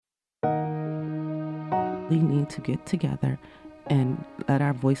desperately need to get together and let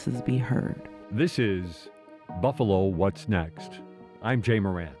our voices be heard. This is Buffalo What's Next. I'm Jay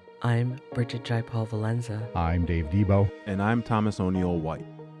Moran. I'm Bridget Jaipal Valenza. I'm Dave Debo. And I'm Thomas O'Neill White.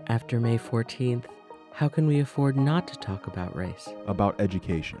 After May 14th, how can we afford not to talk about race? About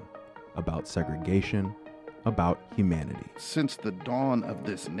education, about segregation, about humanity. Since the dawn of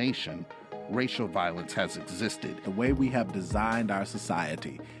this nation, racial violence has existed. The way we have designed our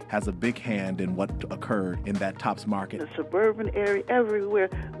society has a big hand in what occurred in that Tops Market. The suburban area, everywhere.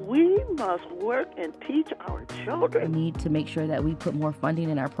 We must work and teach our children. We need to make sure that we put more funding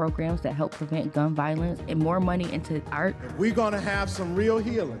in our programs that help prevent gun violence and more money into art. If we're going to have some real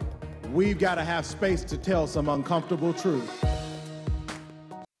healing, we've got to have space to tell some uncomfortable truth.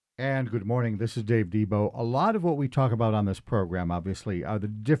 And good morning, this is Dave Debo. A lot of what we talk about on this program, obviously, are the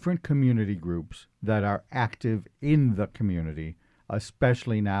different community groups that are active in the community,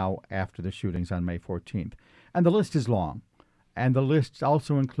 especially now after the shootings on May 14th. And the list is long. And the list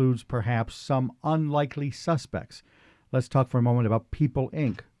also includes perhaps some unlikely suspects. Let's talk for a moment about People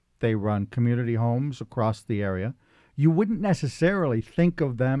Inc. They run community homes across the area. You wouldn't necessarily think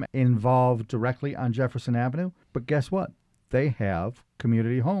of them involved directly on Jefferson Avenue, but guess what? They have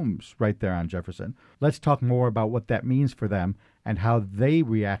community homes right there on Jefferson. Let's talk more about what that means for them and how they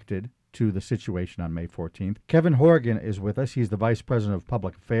reacted to the situation on May 14th. Kevin Horrigan is with us. He's the Vice President of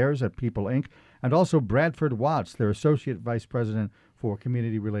Public Affairs at People Inc., and also Bradford Watts, their Associate Vice President for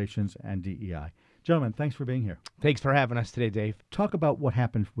Community Relations and DEI. Gentlemen, thanks for being here. Thanks for having us today, Dave. Talk about what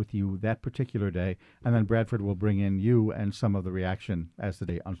happened with you that particular day, and then Bradford will bring in you and some of the reaction as the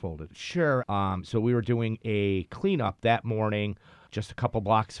day unfolded. Sure. So we were doing a cleanup that morning, just a couple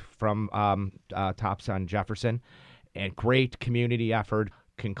blocks from Tops on Jefferson, and great community effort.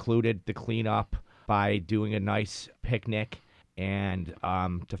 Concluded the cleanup by doing a nice picnic, and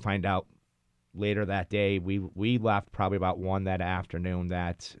to find out later that day, we left probably about 1 that afternoon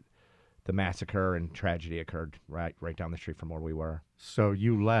that the massacre and tragedy occurred right down the street from where we were. So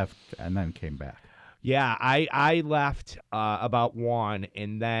you left and then came back. Yeah, I left about 1,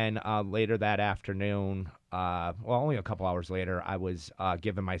 and then later that afternoon, only a couple hours later, I was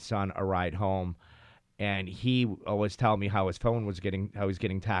giving my son a ride home, and he was telling me how his phone was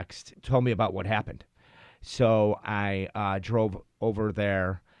getting text, told me about what happened. So I drove over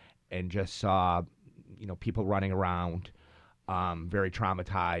there and just saw, people running around. Very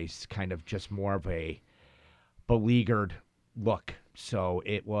traumatized, kind of just more of a beleaguered look. So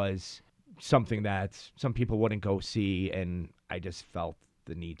it was something that some people wouldn't go see, and I just felt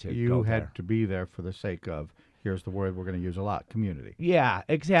the need to go there. You had to be there for the sake of, here's the word we're going to use a lot, community. Yeah,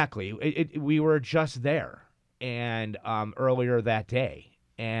 exactly. We were just there, and earlier that day,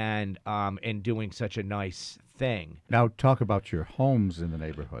 and doing such a nice thing. Now talk about your homes in the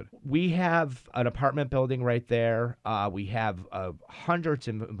neighborhood. We have an apartment building right there. We have hundreds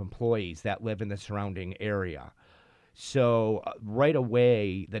of employees that live in the surrounding area. So right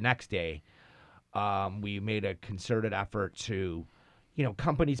away, the next day, we made a concerted effort to,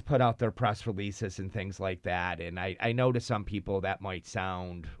 companies put out their press releases and things like that. And I know to some people that might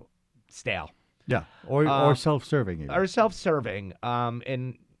sound stale. Yeah, or self-serving even. Or self-serving,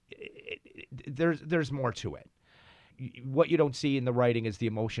 and there's more to it. What you don't see in the writing is the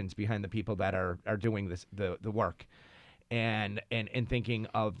emotions behind the people that are doing this the work, and thinking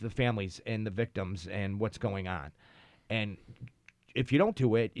of the families and the victims and what's going on. And if you don't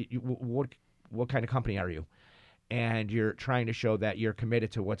do it, what kind of company are you? And you're trying to show that you're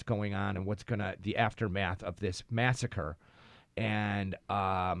committed to what's going on and the aftermath of this massacre. And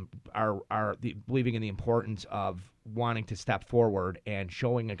believing in the importance of wanting to step forward and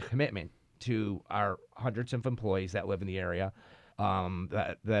showing a commitment to our hundreds of employees that live in the area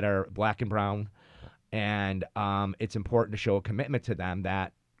that are black and brown. And it's important to show a commitment to them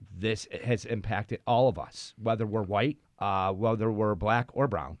that this has impacted all of us, whether we're white, whether we're black or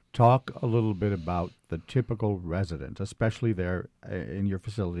brown. Talk a little bit about the typical resident, especially there in your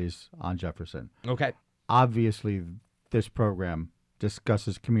facilities on Jefferson. Okay. Obviously, this program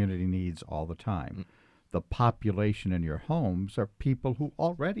discusses community needs all the time. The population in your homes are people who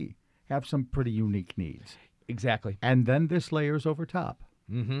already have some pretty unique needs. Exactly. And then this layers over top.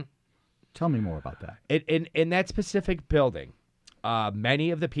 Mm-hmm. Tell me more about that. In that specific building,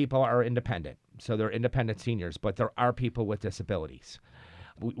 many of the people are independent. So they're independent seniors, but there are people with disabilities.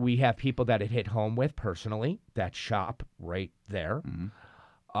 We have people that it hit home with personally that shop right there.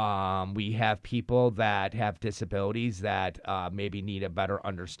 Mm-hmm. We have people that have disabilities that maybe need a better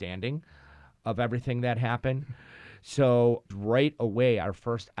understanding of everything that happened. So right away, our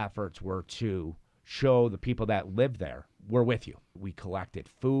first efforts were to show the people that live there we're with you. We collected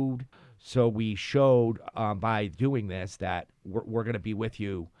food. So we showed by doing this that we're going to be with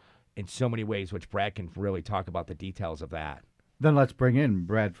you in so many ways, which Brad can really talk about the details of that. Then let's bring in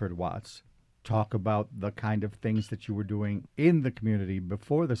Bradford Watts. Talk about the kind of things that you were doing in the community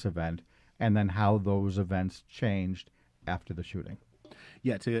before this event, and then how those events changed after the shooting.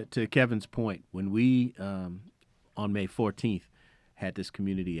 Yeah, to Kevin's point, when we, on May 14th, had this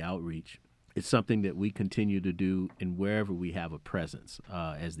community outreach, it's something that we continue to do in wherever we have a presence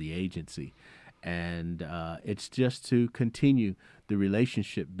as the agency. And it's just to continue the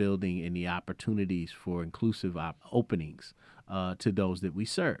relationship building and the opportunities for inclusive openings to those that we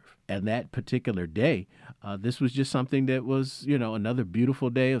serve. And that particular day, this was just something that was, another beautiful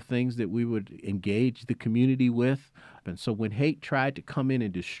day of things that we would engage the community with. And so when hate tried to come in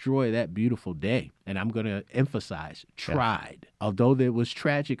and destroy that beautiful day, and I'm going to emphasize, tried, although it was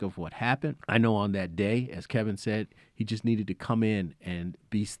tragic of what happened, I know on that day, as Kevin said, he just needed to come in and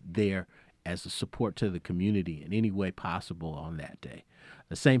be there as a support to the community in any way possible on that day.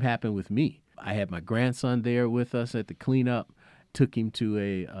 The same happened with me. I had my grandson there with us at the cleanup, took him to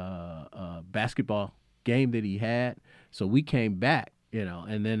a basketball game that he had. So we came back,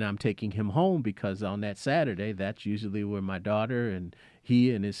 and then I'm taking him home because on that Saturday, that's usually where my daughter and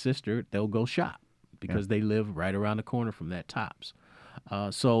he and his sister, they'll go shop because they live right around the corner from that Tops.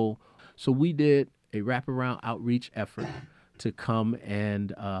 So we did a wraparound outreach effort to come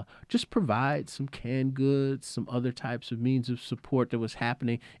and just provide some canned goods, some other types of means of support that was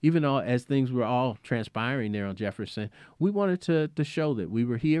happening. Even though as things were all transpiring there on Jefferson, we wanted to show that we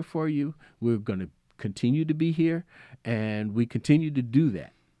were here for you. We're going to continue to be here, and we continue to do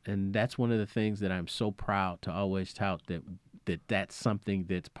that. And that's one of the things that I'm so proud to always tout, that's something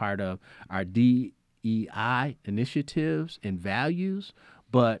that's part of our DEI initiatives and values,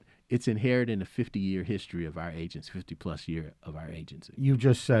 but it's inherent in the 50-year history of our agency, 50-plus year of our agency. You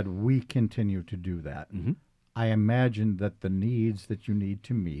just said we continue to do that. Mm-hmm. I imagine that the needs that you need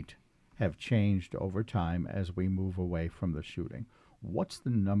to meet have changed over time as we move away from the shooting. What's the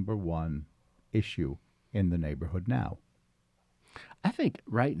number one issue in the neighborhood now? I think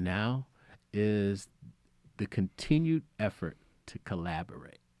right now is the continued effort to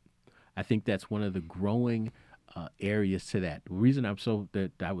collaborate. I think that's one of the growing areas to that. The reason I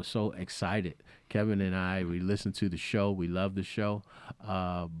was so excited, Kevin and I, we listened to the show, we love the show,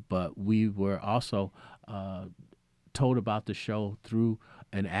 but we were also told about the show through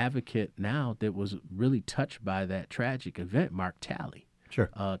an advocate now that was really touched by that tragic event, Mark Talley. Sure.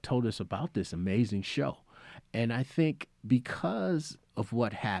 Told us about this amazing show. And I think because of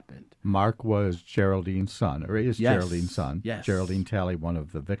what happened. Mark was Geraldine's son, or is Geraldine's son. Yes. Geraldine Talley, one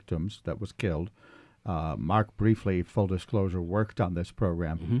of the victims that was killed. Mark briefly, full disclosure, worked on this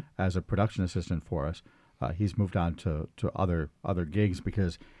program as a production assistant for us. He's moved on to other gigs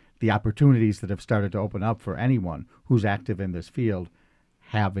because the opportunities that have started to open up for anyone who's active in this field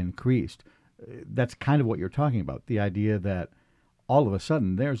have increased. That's kind of what you're talking about, the idea that all of a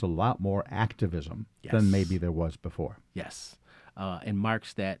sudden there's a lot more activism than maybe there was before. Yes. And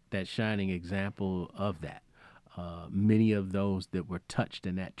Mark's that shining example of that. Many of those that were touched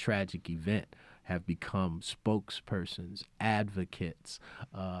in that tragic event have become spokespersons, advocates,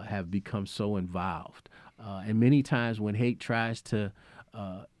 have become so involved. And many times when hate tries to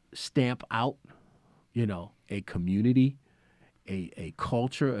stamp out, a community, a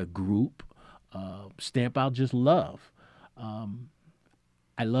culture, a group, stamp out just love,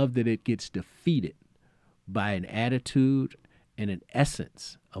 I love that it gets defeated by an attitude and an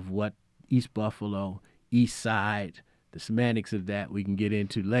essence of what East Buffalo, East Side, the semantics of that we can get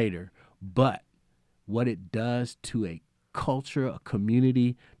into later, but what it does to a culture, a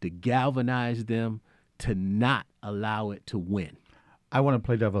community, to galvanize them, to not allow it to win. I want to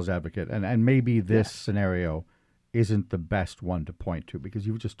play devil's advocate, and maybe this scenario isn't the best one to point to because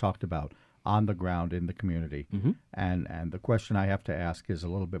you've just talked about on the ground in the community. And the question I have to ask is a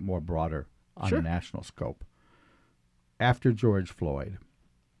little bit more broader on a national scope. After George Floyd,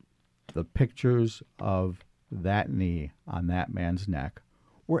 the pictures of that knee on that man's neck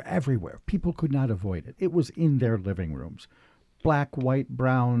were everywhere. People could not avoid it. It was in their living rooms. Black, white,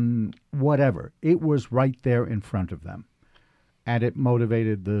 brown, whatever. It was right there in front of them. And it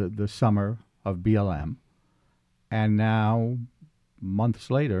motivated the summer of BLM. And now,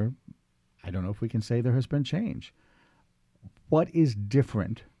 months later, I don't know if we can say there has been change. What is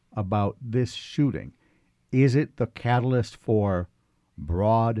different about this shooting? Is it the catalyst for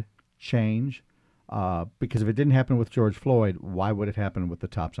broad change? Because if it didn't happen with George Floyd, why would it happen with the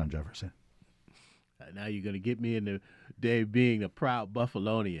Tops on Jefferson? Now you're going to get me in the day being a proud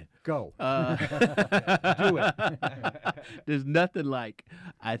Buffalonian. Go. Do it. There's nothing like,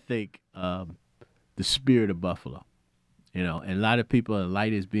 I think, the spirit of Buffalo. And a lot of people, the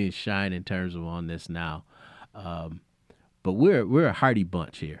light is being shined in terms of on this now. But we're a hearty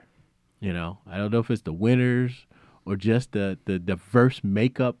bunch here. I don't know if it's the winners or just the diverse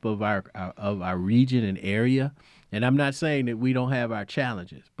makeup of our region and area. And I'm not saying that we don't have our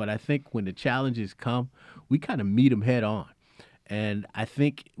challenges, but I think when the challenges come, we kind of meet them head on. And I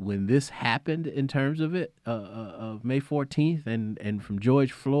think when this happened in terms of it, of May 14th, and from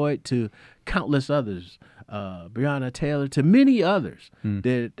George Floyd to countless others, Breonna Taylor to many others,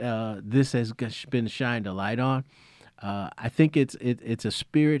 that this has been shined a light on. I think it's a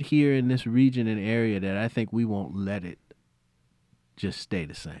spirit here in this region and area that I think we won't let it just stay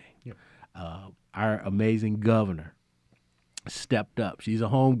the same. Yep. Our amazing governor stepped up. She's a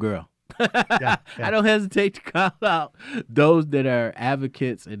homegirl. Yeah. I don't hesitate to call out those that are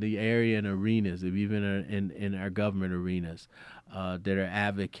advocates in the area and arenas, even in our government arenas, that are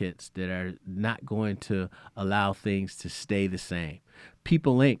advocates that are not going to allow things to stay the same.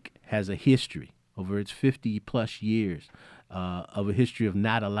 People Inc. has a history over its 50-plus years of a history of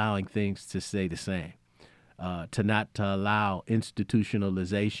not allowing things to stay the same, to allow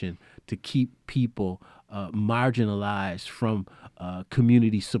institutionalization to keep people marginalized from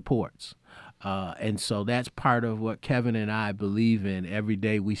community supports. And so that's part of what Kevin and I believe in every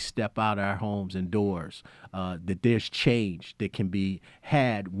day we step out our homes and doors, that there's change that can be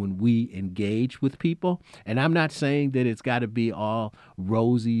had when we engage with people. And I'm not saying that it's got to be all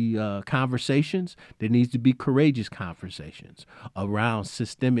rosy conversations. There needs to be courageous conversations around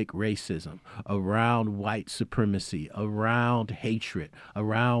systemic racism, around white supremacy, around hatred,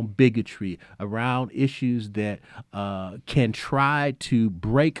 around bigotry, around issues that can try to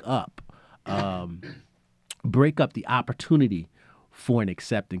break up the opportunity for an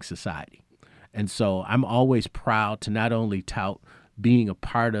accepting society. And so I'm always proud to not only tout being a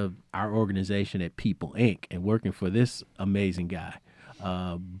part of our organization at People Inc. and working for this amazing guy,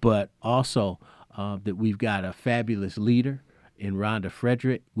 but also that we've got a fabulous leader in Rhonda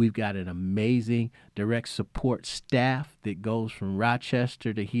Frederick. We've got an amazing direct support staff that goes from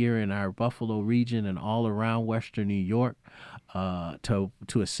Rochester to here in our Buffalo region and all around Western New York, to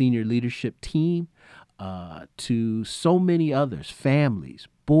a senior leadership team, to so many others, families,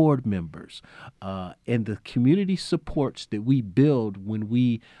 board members, and the community supports that we build when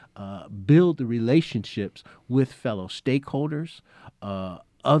we build the relationships with fellow stakeholders,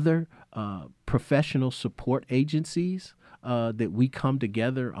 other professional support agencies, that we come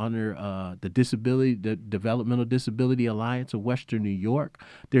together under the Developmental Disability Alliance of Western New York.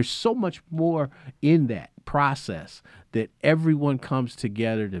 There's so much more in that process that everyone comes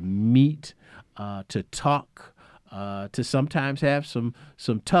together to meet, to talk, to sometimes have some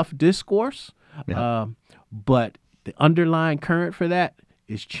tough discourse. Yeah. But the underlying current for that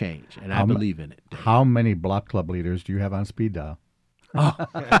is change, and I believe in it. How many block club leaders do you have on speed dial? Oh.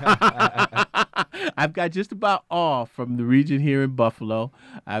 I've got just about all from the region here in Buffalo.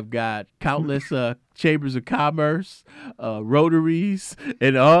 I've got countless chambers of commerce, rotaries,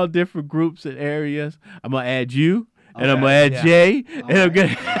 and all different groups and areas. I'm going to add you, and I'm going to add Jay, and I'm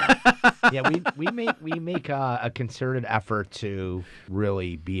going Yeah, we make a concerted effort to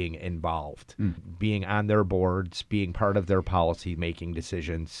really being involved, being on their boards, being part of their policy making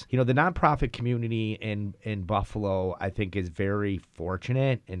decisions. The nonprofit community in Buffalo, I think, is very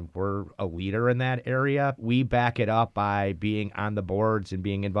fortunate, and we're a leader in that area. We back it up by being on the boards and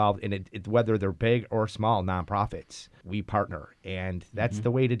being involved in it, whether they're big or small nonprofits. We partner, and that's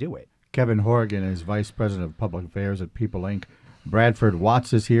the way to do it. Kevin Horrigan is Vice President of Public Affairs at People Inc. Bradford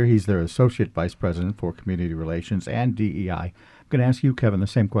Watts is here. He's their Associate Vice President for Community Relations and DEI. I'm going to ask you, Kevin, the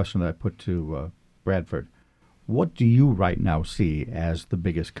same question that I put to Bradford. What do you right now see as the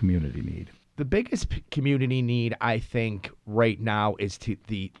biggest community need? The biggest community need, I think, right now is to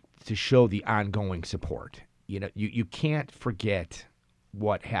show the ongoing support. You can't forget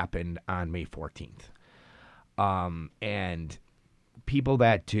what happened on May 14th. And people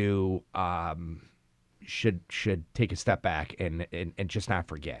that do should take a step back and just not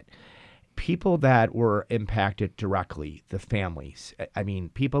forget. People that were impacted directly, the families. I mean,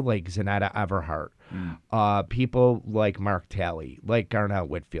 people like Zanetta Everhart, people like Mark Talley, like Garnell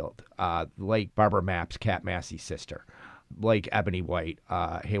Whitfield, like Barbara Mapp's, Kat Massey's sister, like Ebony White,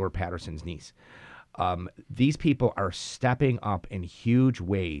 Hayward Patterson's niece. These people are stepping up in huge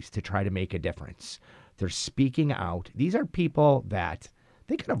ways to try to make a difference. They're speaking out. These are people that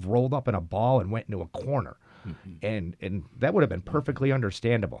they could have rolled up in a ball and went into a corner, and that would have been perfectly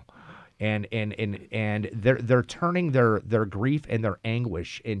understandable. and they're turning their grief and their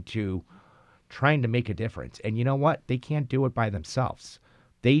anguish into trying to make a difference. And you know what? They can't do it by themselves.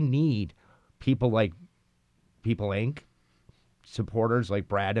 They need people like People Inc., supporters like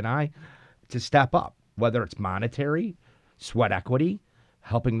Brad and I, to step up, whether it's monetary, sweat equity,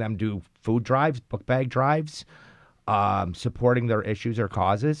 helping them do food drives, book bag drives, supporting their issues or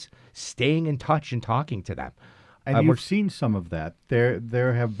causes, staying in touch and talking to them. And you've seen some of that.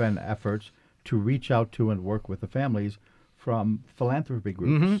 There have been efforts to reach out to and work with the families from philanthropy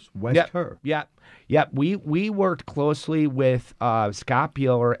groups, West Her. Yeah. We worked closely with Scott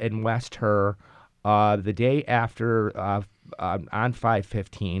Bueller and West Her the day after, on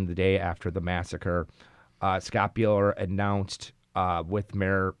 5/15, the day after the massacre. Scott Bueller announced with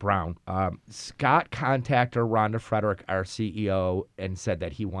Mayor Brown. Scott contacted Rhonda Frederick, our CEO, and said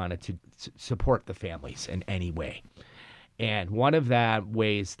that he wanted to support the families in any way. And one of the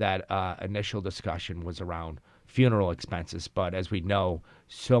ways that initial discussion was around funeral expenses. But as we know,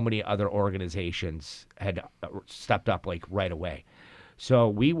 so many other organizations had stepped up like right away. So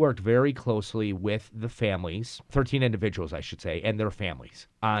we worked very closely with the families, 13 individuals, I should say, and their families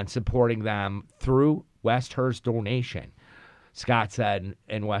on supporting them through West Her's donation. Scott said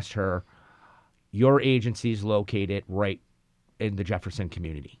in West Her, your agency is located right in the Jefferson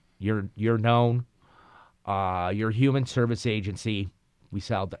community. You're known. You're a human service agency. We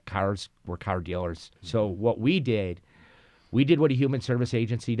sell the cars. We're car dealers. So what we did what a human service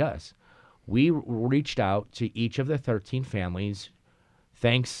agency does. We reached out to each of the 13 families,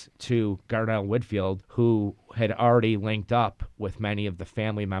 thanks to Garnell Whitfield, who had already linked up with many of the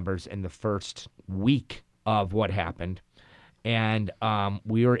family members in the first week of what happened. And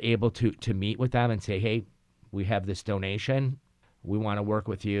we were able to meet with them and say, hey, we have this donation. We want to work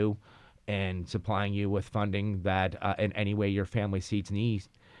with you and supplying you with funding that in any way your family sees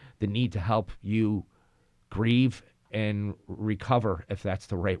the need to help you grieve and recover, if that's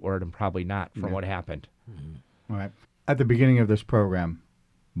the right word, and probably not, from what happened. All right. At the beginning of this program,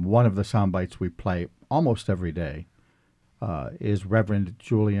 one of the sound bites we play almost every day is Reverend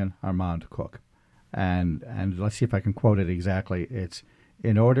Julian Armand Cook. And let's see if I can quote it exactly. It's,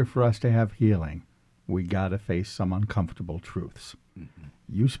 in order for us to have healing, we got to face some uncomfortable truths. Mm-hmm.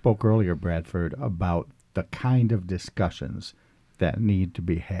 You spoke earlier, Bradford, about the kind of discussions that need to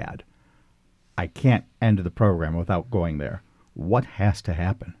be had. I can't end the program without going there. What has to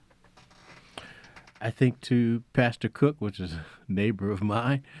happen? I think to Pastor Cook, which is a neighbor of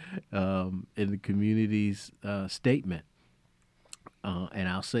mine, in the community's statement, and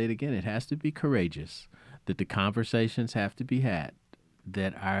I'll say it again, it has to be courageous, that the conversations have to be had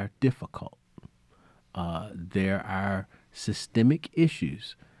that are difficult. There are systemic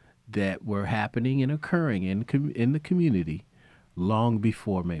issues that were happening and occurring in the community long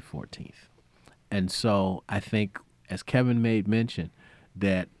before May 14th. And so I think, as Kevin made mention,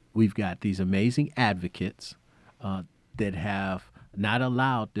 that we've got these amazing advocates that have not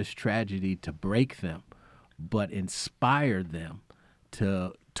allowed this tragedy to break them, but inspired them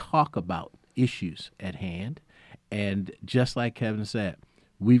to talk about issues at hand. And just like Kevin said,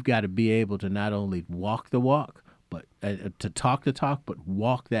 we've got to be able to not only walk the walk, but to talk the talk, but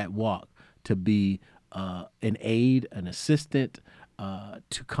walk that walk, to be an aid, an assistant,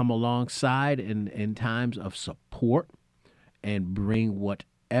 to come alongside in times of support and bring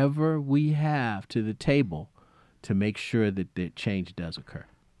whatever we have to the table to make sure that the change does occur.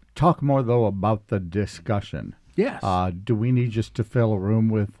 Talk more, though, about the discussion. Yes. Do we need just to fill a room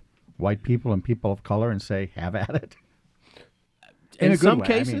with white people and people of color and say, have at it? In some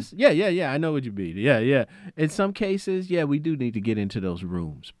cases, I know what you mean. Yeah. In some cases, we do need to get into those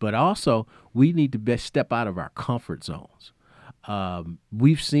rooms. But also, we need to step out of our comfort zones.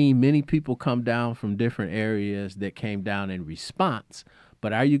 We've seen many people come down from different areas that came down in response.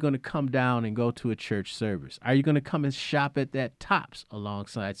 But are you going to come down and go to a church service? Are you going to come and shop at that Tops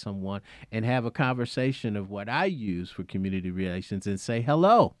alongside someone and have a conversation of what I use for community relations and say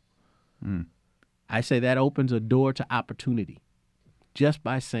hello? I say that opens a door to opportunity just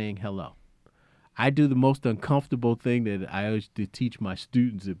by saying hello. I do the most uncomfortable thing that I always do teach my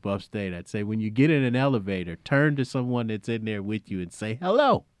students at Buff State. I'd say, when you get in an elevator, turn to someone that's in there with you and say,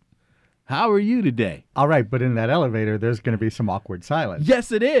 hello. How are you today? All right, but in that elevator, there's going to be some awkward silence.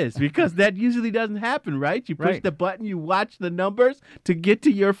 Yes, it is, because that usually doesn't happen, right? You push the button, you watch the numbers to get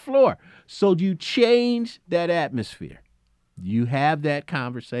to your floor. So you change that atmosphere. You have that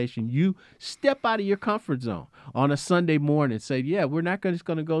conversation. You step out of your comfort zone on a Sunday morning and say, we're not just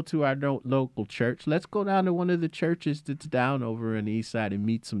going to go to our local church. Let's go down to one of the churches that's down over on the east side and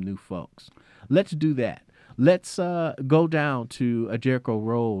meet some new folks. Let's do that. Let's go down to Jericho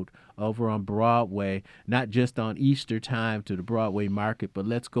Road over on Broadway, not just on Easter time to the Broadway market, but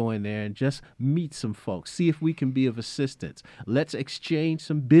let's go in there and just meet some folks, see if we can be of assistance. Let's exchange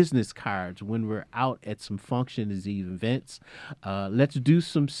some business cards when we're out at some functions, events. Let's do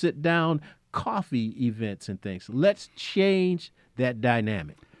some sit-down coffee events and things. Let's change that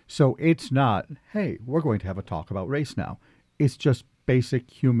dynamic. So it's not, hey, we're going to have a talk about race now. It's just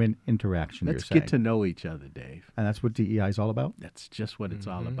basic human interaction. Let's get to know each other, Dave. And that's what DEI is all about? That's just what it's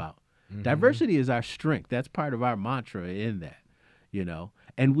all about. Diversity is our strength. That's part of our mantra in that, you know.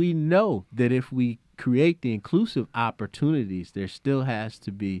 And we know that if we create the inclusive opportunities, there still has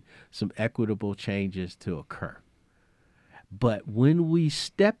to be some equitable changes to occur. But when we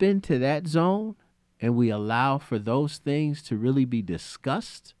step into that zone and we allow for those things to really be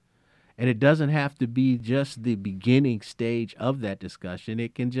discussed, and it doesn't have to be just the beginning stage of that discussion.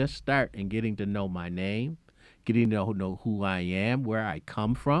 It can just start in getting to know my name, getting to know who I am, where I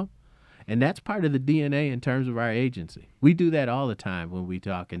come from. And that's part of the DNA in terms of our agency. We do that all the time when we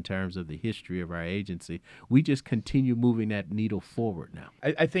talk in terms of the history of our agency. We just continue moving that needle forward now.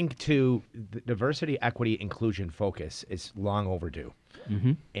 I think, too, the diversity, equity, inclusion focus is long overdue.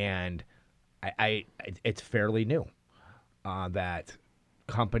 And it's fairly new that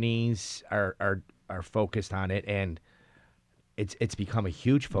companies are focused on it, and it's become a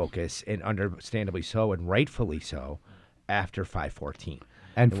huge focus, and understandably so, and rightfully so, after 5/14.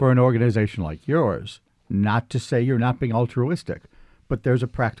 And for an organization like yours, not to say you're not being altruistic, but there's a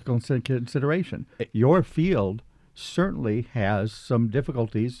practical consideration. Your field certainly has some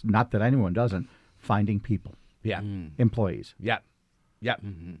difficulties, not that anyone doesn't, finding people. Yeah. Employees. Yeah. Yeah.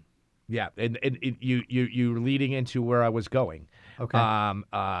 Yeah. And you're leading into where I was going. Okay.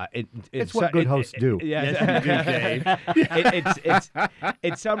 It's what good hosts do. Yeah. Yes, you do, Dave. it's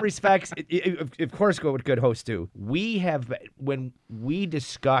in some respects, of course, what good hosts do. We have, when we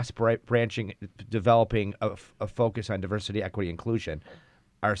discuss developing a focus on diversity, equity, inclusion,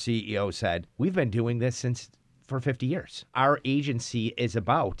 our CEO said, we've been doing this for 50 years. Our agency is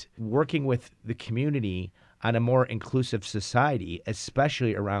about working with the community on a more inclusive society,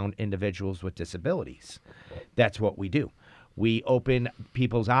 especially around individuals with disabilities. That's what we do. We open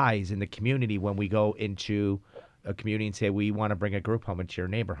people's eyes in the community when we go into a community and say, we want to bring a group home into your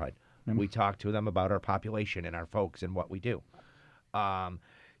neighborhood. We talk to them about our population and our folks and what we do. But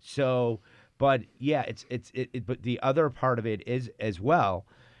yeah, but the other part of it is, as well,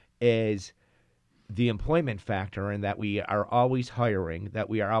 is the employment factor, and that we are always hiring, that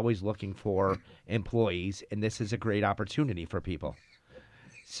we are always looking for employees, and this is a great opportunity for people.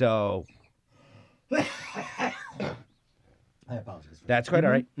 So I apologize. That's quite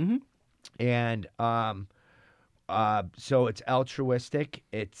all right. And so it's altruistic.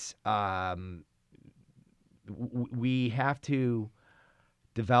 It's we have to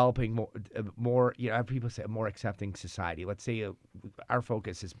developing more. You know, people say a more accepting society. Let's say our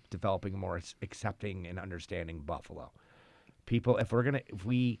focus is developing a more accepting and understanding Buffalo. People, if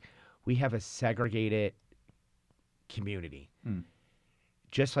we have a segregated community,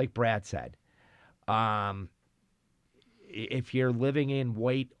 just like Brad said, if you're living in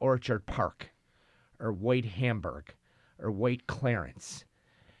White Orchard Park or White Hamburg or White Clarence,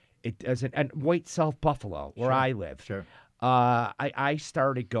 it doesn't, and White South Buffalo, where I live. Sure. I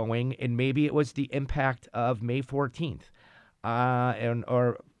started going, and maybe it was the impact of May 14th,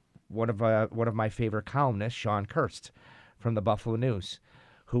 or one of my favorite columnists, Sean Kirst, from the Buffalo News,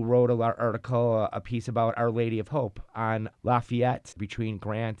 who wrote an article, a piece about Our Lady of Hope on Lafayette between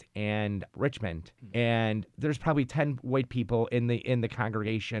Grant and Richmond, and there's probably 10 white people in the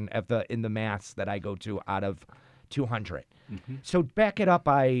congregation in the mass that I go to out of 200. So back it up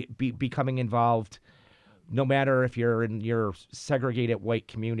by becoming involved. No matter if you're in your segregated white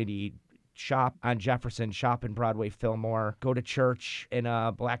community, shop on Jefferson, shop in Broadway, Fillmore, go to church in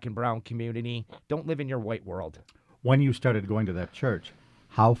a black and brown community. Don't live in your white world. When you started going to that church,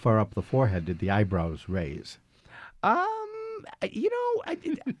 how far up the forehead did the eyebrows raise? Not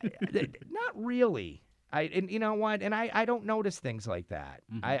really. And you know what? And I don't notice things like that.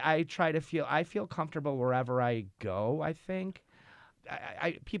 I try to feel comfortable wherever I go, I think.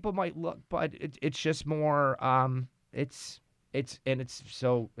 People might look, but it's just more. It's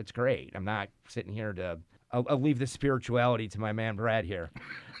great. I'm not sitting here to. I'll leave the spirituality to my man Brad here.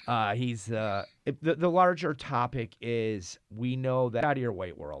 He's the larger topic is, we know that out of your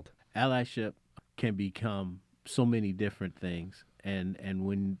white world, allyship can become so many different things. And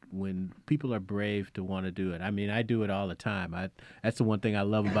when people are brave to want to do it, I mean, I do it all the time. That's the one thing I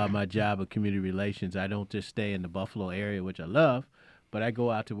love about my job of community relations. I don't just stay in the Buffalo area, which I love, but I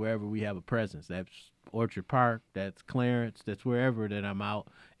go out to wherever we have a presence. That's Orchard Park, that's Clarence, that's wherever that I'm out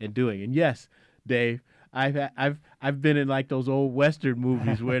and doing. And yes, Dave, I've been in like those old Western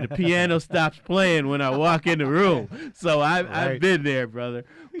movies where the piano stops playing when I walk in the room. So I've been there, brother.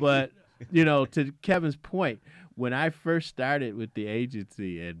 But, you know, to Kevin's point, when I first started with the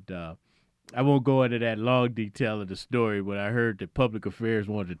agency, and I won't go into that long detail of the story when I heard that public affairs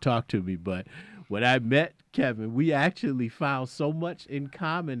wanted to talk to me, but when I met Kevin, we actually found so much in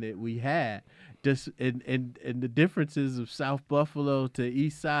common that we had. Just in the differences of South Buffalo to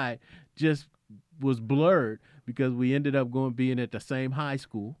East Side just was blurred because we ended up being at the same high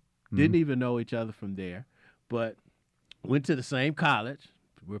school, didn't even know each other from there, but went to the same college.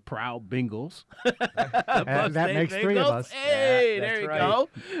 We're proud Bengals. That makes three of us. Hey, there you go.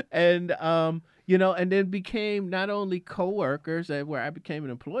 And you know, and then became not only coworkers, where I became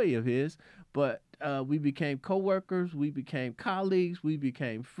an employee of his, but we became coworkers, we became colleagues, we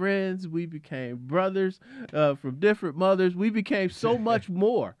became friends, we became brothers from different mothers. We became so much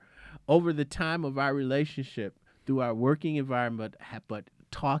more over the time of our relationship through our working environment, but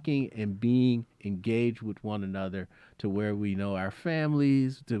talking and being engaged with one another to where we know our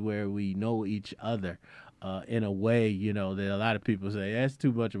families, to where we know each other in a way, you know, that a lot of people say that's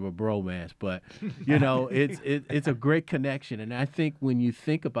too much of a bromance, but you know, it's a great connection. And I think when you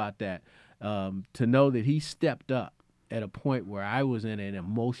think about that, to know that he stepped up at a point where I was in an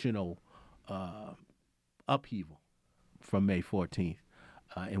emotional upheaval from May 14th,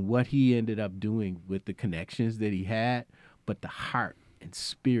 and what he ended up doing with the connections that he had, but the heart and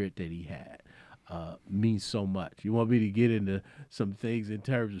spirit that he had means so much. You want me to get into some things in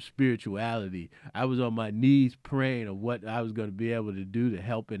terms of spirituality? I was on my knees praying of what I was going to be able to do to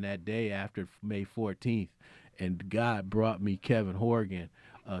help in that day after May 14th. And God brought me Kevin Horrigan,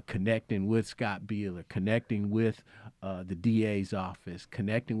 connecting with Scott Beeler, connecting with the DA's office,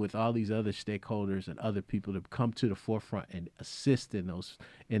 connecting with all these other stakeholders and other people to come to the forefront and assist in those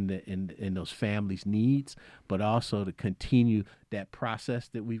in those families' needs, but also to continue that process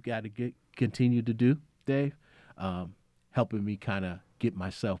that we've got to continue to do, Dave, helping me kind of get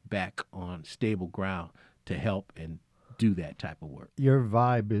myself back on stable ground to help and do that type of work. Your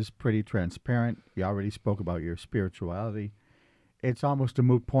vibe is pretty transparent. You already spoke about your spirituality. It's almost a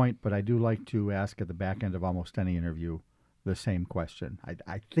moot point, but I do like to ask at the back end of almost any interview the same question.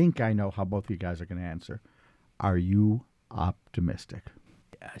 I think I know how both of you guys are going to answer. Are you optimistic?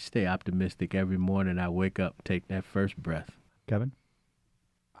 I stay optimistic every morning. I wake up, take that first breath. Kevin?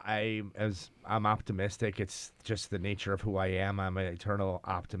 I'm optimistic. It's just the nature of who I am. I'm an eternal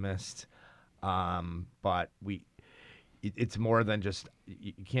optimist. But it's more than just,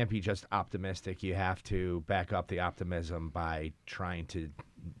 you can't be just optimistic. You have to back up the optimism by trying to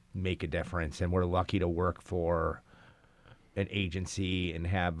make a difference. And we're lucky to work for an agency and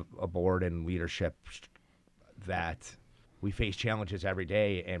have a board and leadership that we face challenges every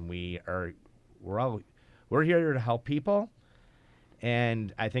day, and we're here to help people.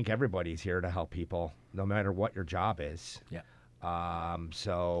 And I think everybody's here to help people, no matter what your job is. Yeah.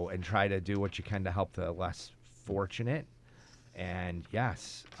 And try to do what you can to help the less fortunate. And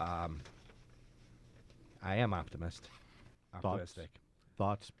yes, I am optimistic.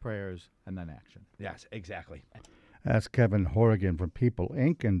 Thoughts, prayers, and then action. Yes, exactly. That's Kevin Horrigan from People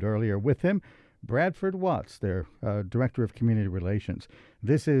Inc. And earlier with him, Bradford Watts, their Director of Community Relations.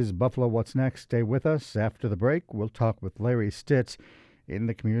 This is Buffalo What's Next. Stay with us. After the break, we'll talk with Larry Stitts. In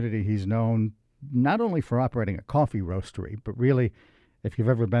the community, he's known not only for operating a coffee roastery, but really, if you've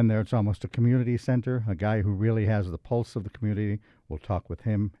ever been there, it's almost a community center, a guy who really has the pulse of the community. We'll talk with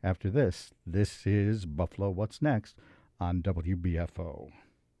him after this. This is Buffalo What's Next on WBFO.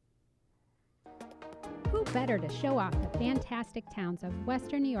 Who better to show off the fantastic towns of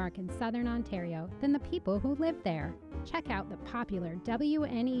Western New York and Southern Ontario than the people who live there? Check out the popular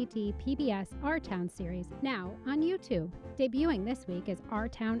WNED PBS Our Town series now on YouTube. Debuting this week is Our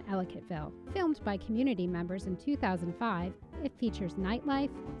Town Ellicottville. Filmed by community members in 2005, it features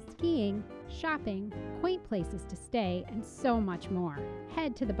nightlife, skiing, shopping, quaint places to stay, and so much more.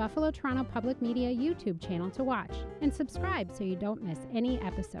 Head to the Buffalo Toronto Public Media YouTube channel to watch and subscribe so you don't miss any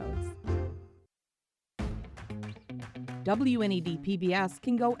episodes. WNED PBS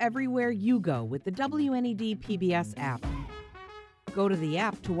can go everywhere you go with the WNED PBS app. Go to the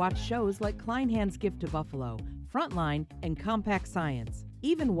app to watch shows like Kleinhand's Gift to Buffalo, Frontline, and Compact Science.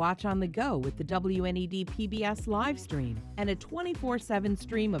 Even watch on the go with the WNED PBS live stream and a 24/7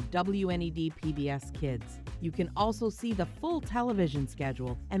 stream of WNED PBS Kids. You can also see the full television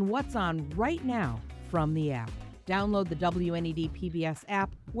schedule and what's on right now from the app. Download the WNED PBS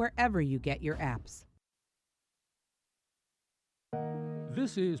app wherever you get your apps.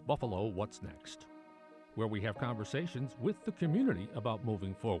 This is Buffalo What's Next, where we have conversations with the community about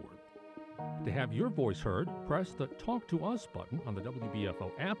moving forward. To have your voice heard, press the Talk to Us button on the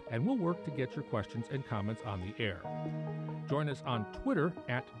WBFO app, and we'll work to get your questions and comments on the air. Join us on Twitter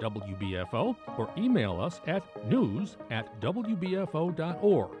at WBFO or email us at news@wbfo.org.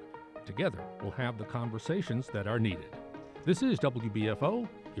 Together, we'll have the conversations that are needed. This is WBFO,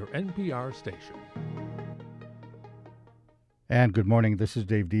 your NPR station. And good morning. This is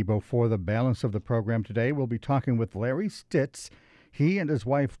Dave Debo. For the balance of the program today, we'll be talking with Larry Stitts. He and his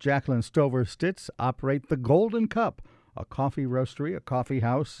wife, Jacqueline Stover Stitts, operate the Golden Cup, a coffee roastery, a coffee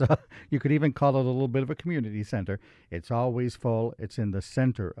house. You could even call it a little bit of a community center. It's always full. It's in the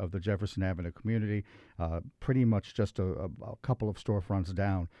center of the Jefferson Avenue community, pretty much just a couple of storefronts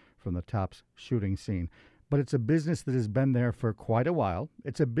down from the Tops shooting scene. But it's a business that has been there for quite a while.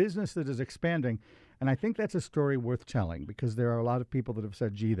 It's a business that is expanding. And I think that's a story worth telling because there are a lot of people that have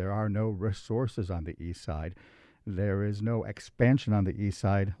said, gee, there are no resources on the east side. There is no expansion on the east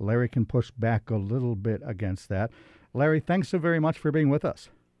side. Larry can push back a little bit against that. Larry, thanks so very much for being with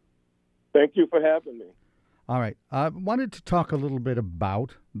us. Thank you for having me. All right. I wanted to talk a little bit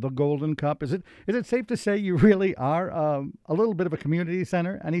about the Golden Cup. Is it safe to say you really are a little bit of a community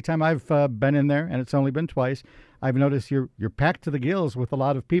center? Anytime I've been in there, and it's only been twice, I've noticed you're packed to the gills with a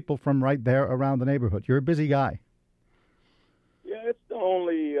lot of people from right there around the neighborhood. You're a busy guy. Yeah, it's the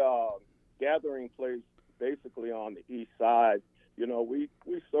only gathering place basically on the east side. You know, we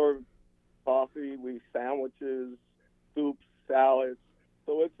serve coffee, sandwiches, soups, salads.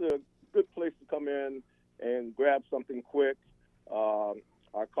 So it's a good place to come in and grab something quick.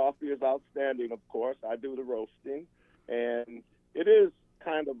 Our coffee is outstanding, of course. I do the roasting. And it is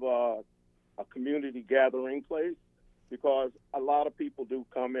kind of a community gathering place because a lot of people do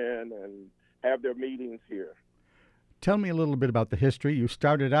come in and have their meetings here. Tell me a little bit about the history. You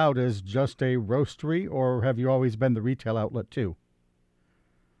started out as just a roastery, or have you always been the retail outlet too?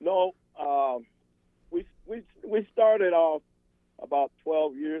 No, we started off about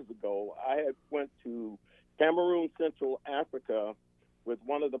 12 years ago. I had went to Cameroon, Central Africa, with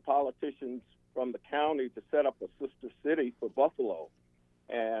one of the politicians from the county to set up a sister city for Buffalo.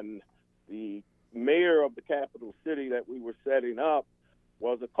 And the mayor of the capital city that we were setting up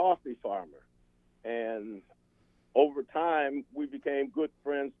was a coffee farmer. And over time, we became good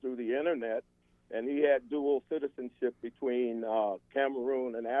friends through the internet, and he had dual citizenship between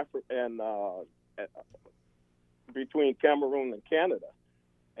Cameroon and between Cameroon and Canada.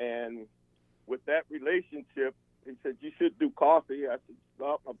 And with that relationship, he said, "You should do coffee." I said,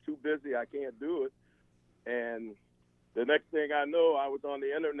 "Well, I'm too busy. I can't do it." And the next thing I know, I was on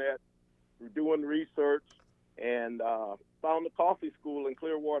the internet doing research and found a coffee school in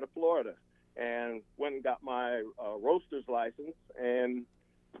Clearwater, Florida, and went and got my roaster's license. And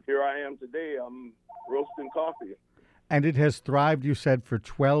here I am today. I'm roasting coffee. And it has thrived, you said, for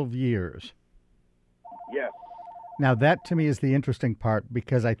 12 years. Yes. Now, that to me is the interesting part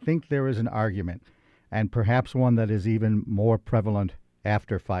because I think there is an argument, and perhaps one that is even more prevalent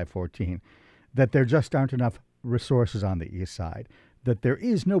after 514, that there just aren't enough resources on the east side, that there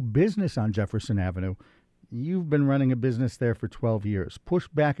is no business on Jefferson Avenue. You've been running a business there for 12 years. Push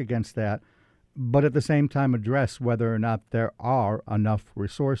back against that, but at the same time address whether or not there are enough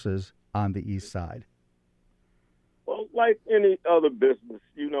resources on the east side. Well, like any other business,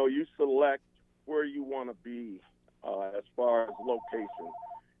 you know, you select where you want to be as far as location.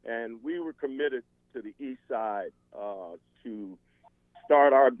 And we were committed to the east side to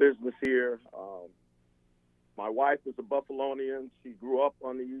start our business here. My wife is a Buffalonian. She grew up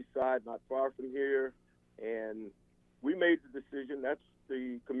on the east side, not far from here. And we made the decision that's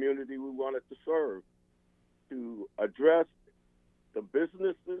the community we wanted to serve, to address the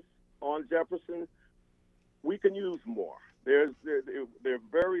businesses on Jefferson. We can use more. They're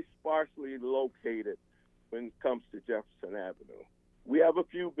very sparsely located when it comes to Jefferson Avenue. We have a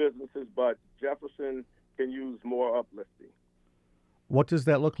few businesses, but Jefferson can use more uplifting. What does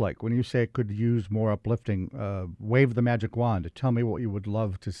that look like when you say it could use more uplifting? Wave the magic wand. Tell me what you would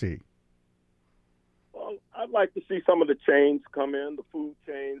love to see. Well, I'd like to see some of the chains come in, the food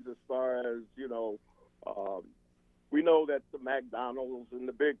chains, as far as, you know, we know that the McDonald's and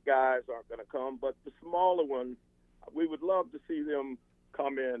the big guys aren't going to come, but the smaller ones, we would love to see them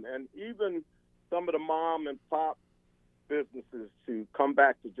come in. And even some of the mom and pop businesses to come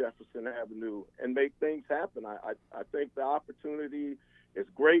back to Jefferson Avenue and make things happen. I think the opportunity is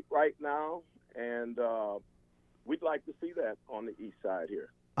great right now, and we'd like to see that on the east side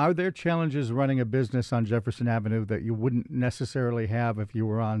here. Are there challenges running a business on Jefferson Avenue that you wouldn't necessarily have if you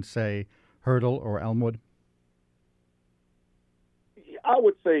were on, say, Hurdle or Elmwood? I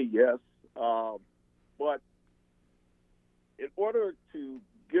would say yes, but in order to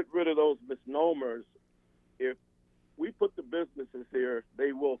get rid of those misnomers, if we put the businesses here,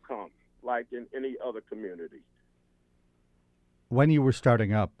 they will come, like in any other community. When you were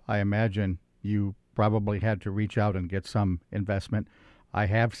starting up, I imagine you probably had to reach out and get some investment. I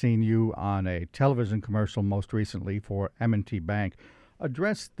have seen you on a television commercial most recently for M&T Bank.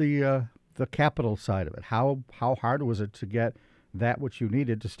 Address the capital side of it. How hard was it to get that which you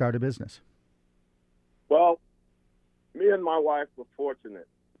needed to start a business? Well, me and my wife were fortunate.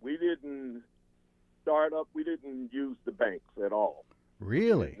 We didn't start up. We didn't use the banks at all.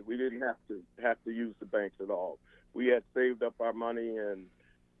 Really? We didn't have to use the banks at all. We had saved up our money and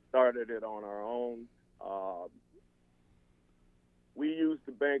started it on our own. We used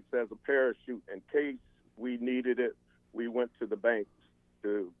the banks as a parachute in case we needed it. We went to the banks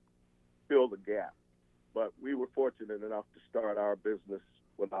to fill the gap. But we were fortunate enough to start our business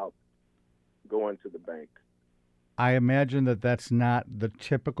without going to the bank. I imagine that that's not the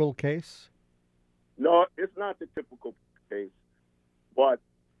typical case? No, it's not the typical case. But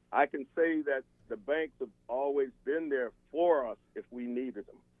I can say that the banks have always been there for us if we needed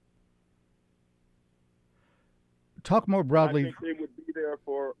them. Talk more broadly. I think they would be there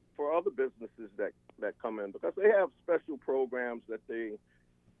for other businesses that come in because they have special programs that they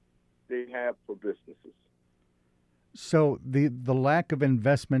have for businesses. So the lack of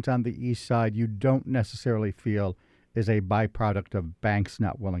investment on the east side, you don't necessarily feel is a byproduct of banks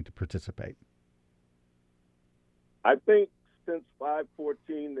not willing to participate? I think since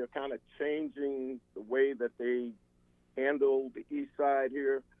 514, they're kind of changing the way that they handle the east side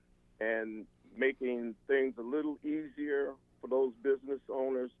here and making things a little easier for those business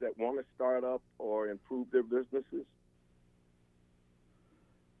owners that want to start up or improve their businesses.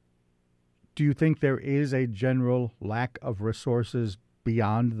 Do you think there is a general lack of resources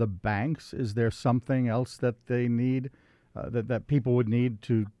beyond the banks? Is there something else that they need, that people would need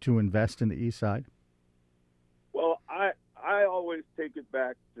to invest in the east side? Well, I always take it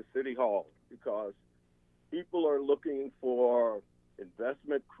back to City Hall because people are looking for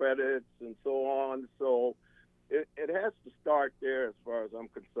investment credits and so on. So it has to start there as far as I'm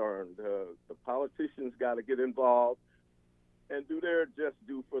concerned. The politicians got to get involved and do their just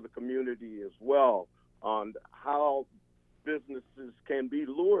due for the community as well on how businesses can be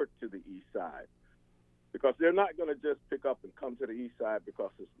lured to the east side. Because they're not going to just pick up and come to the east side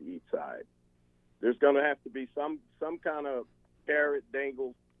because it's the east side. There's going to have to be some kind of carrot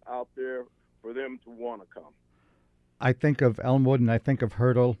dangled out there for them to want to come. I think of Elmwood and I think of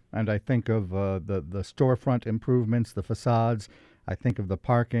Hurdle and I think of the storefront improvements, the facades. I think of the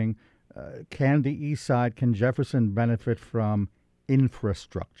parking. Can the east side, can Jefferson benefit from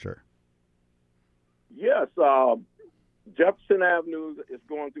infrastructure? Yes. Jefferson Avenue is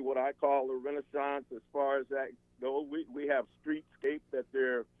going through what I call a renaissance as far as that goes. We have streetscape that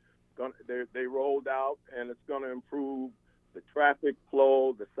they rolled out, and it's going to improve the traffic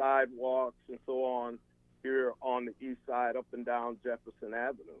flow, the sidewalks, and so on here on the east side up and down Jefferson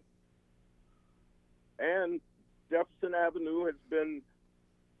Avenue. And Jefferson Avenue has been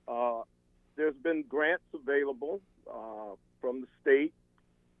there's been grants available from the state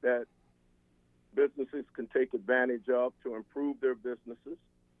that businesses can take advantage of to improve their businesses.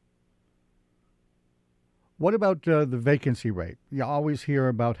 What about the vacancy rate? You always hear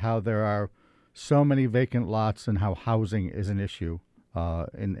about how there are so many vacant lots and how housing is an issue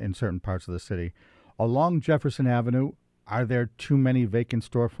in certain parts of the city. Along Jefferson Avenue, are there too many vacant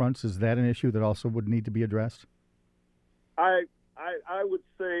storefronts? Is that an issue that also would need to be addressed? I would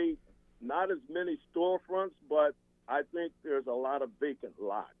say not as many storefronts, but I think there's a lot of vacant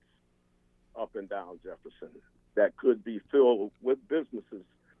lots up and down Jefferson that could be filled with businesses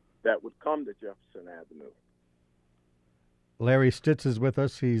that would come to Jefferson Avenue. Larry Stitts is with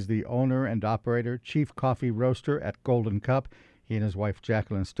us. He's the owner and operator, chief coffee roaster at Golden Cup. He and his wife,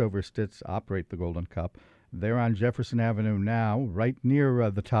 Jacqueline Stover Stitts, operate the Golden Cup. They're on Jefferson Avenue now, right near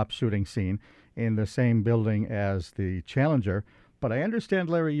the top shooting scene, in the same building as the Challenger. But I understand,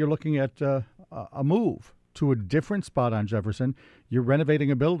 Larry, you're looking at a move to a different spot on Jefferson. You're renovating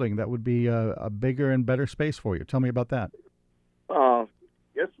a building that would be a bigger and better space for you. Tell me about that.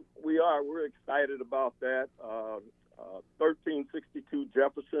 Yes, we are. We're excited about that. 1362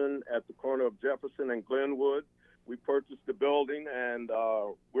 Jefferson at the corner of Jefferson and Glenwood. We purchased the building, and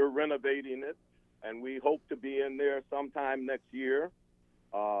we're renovating it, and we hope to be in there sometime next year.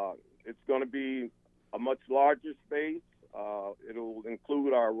 It's going to be a much larger space. It'll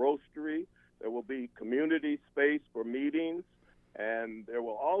include our roastery. There will be community space for meetings, and there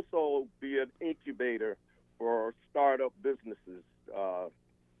will also be an incubator for startup businesses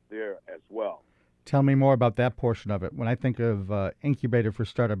there as well. Tell me more about that portion of it. When I think of incubator for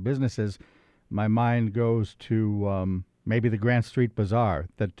startup businesses, my mind goes to maybe the Grant Street Bazaar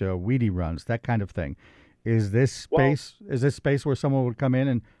that Weedy runs, that kind of thing. Is this space where someone would come in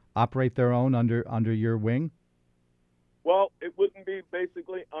and operate their own under your wing? Well, it wouldn't be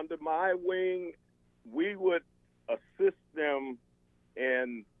basically under my wing. We would assist them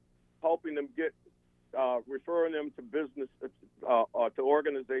in helping them get, referring them to business, to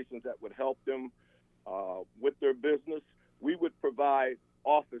organizations that would help them with their business. We would provide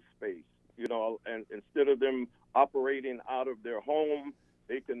office space, and instead of them operating out of their home,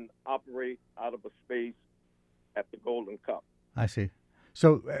 they can operate out of a space at the Golden Cup. I see.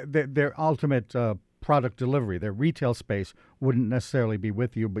 So their ultimate product delivery, their retail space, wouldn't necessarily be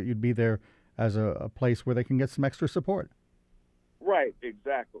with you, but you'd be there as a place where they can get some extra support. Right,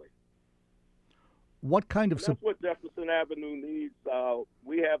 exactly. What kind of that's what Jefferson Avenue needs.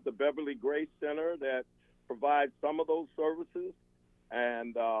 We have the Beverly Grace Center that provides some of those services,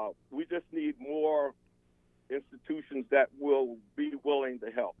 and we just need more institutions that will be willing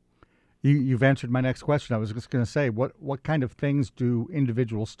to help. You've answered my next question. I was just going to say, what kind of things do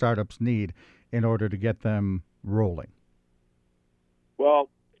individual startups need in order to get them rolling? Well,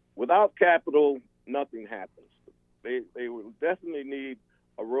 without capital, nothing happens. They will definitely need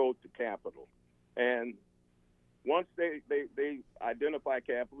a road to capital. And once they identify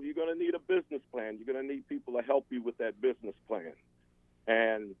capital, you're going to need a business plan. You're going to need people to help you with that business plan.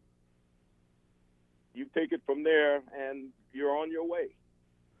 And you take it from there, and you're on your way.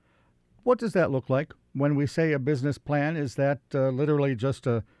 What does that look like? When we say a business plan, is that literally just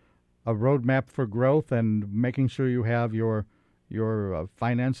a roadmap for growth and making sure you have your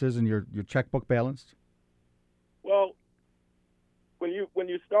finances and your checkbook balanced? Well, when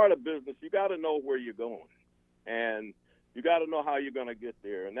you start a business, you got to know where you're going, and you got to know how you're going to get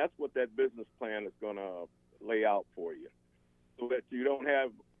there, and that's what that business plan is going to lay out for you, so that you don't have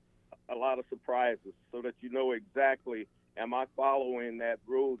a lot of surprises, so that you know exactly, am I following that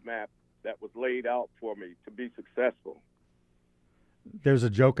roadmap that was laid out for me to be successful? There's a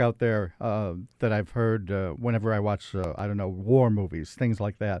joke out there that I've heard whenever I watch, war movies, things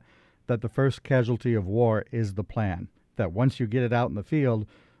like that, that the first casualty of war is the plan. That once you get it out in the field,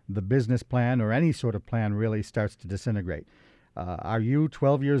 the business plan or any sort of plan really starts to disintegrate. Are you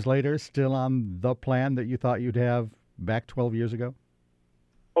 12 years later still on the plan that you thought you'd have back 12 years ago?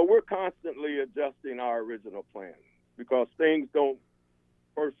 Oh, we're constantly adjusting our original plan because things don't,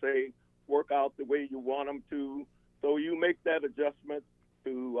 per se, work out the way you want them to. So you make that adjustment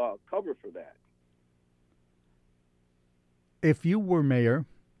to cover for that. If you were mayor,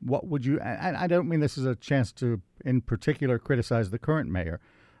 what would you, and I don't mean this is a chance to in particular criticize the current mayor,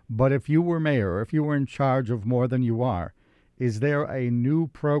 but if you were mayor or if you were in charge of more than you are, is there a new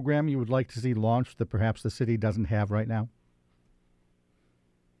program you would like to see launched that perhaps the city doesn't have right now?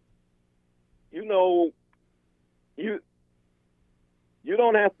 You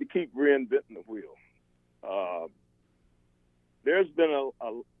don't have to keep reinventing the wheel. There's been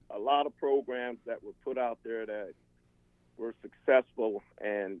a lot of programs that were put out there that were successful,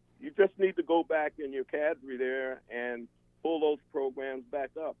 and you just need to go back in your cadre there and pull those programs back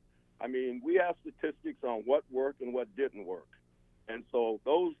up. I mean, we have statistics on what worked and what didn't work. And so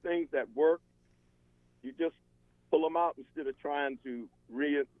those things that work, you just pull them out instead of trying to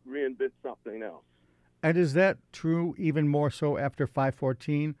reinvent something else. And is that true even more so after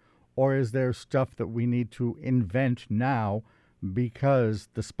 514, or is there stuff that we need to invent now because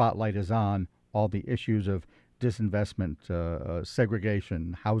the spotlight is on all the issues of disinvestment,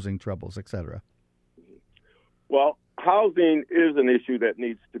 segregation, housing troubles, etc.? Well, housing is an issue that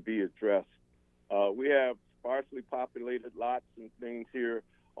needs to be addressed. We have sparsely populated lots and things here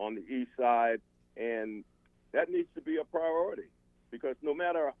on the east side, and that needs to be a priority because no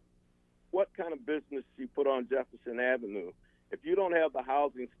matter what kind of business you put on Jefferson Avenue, if you don't have the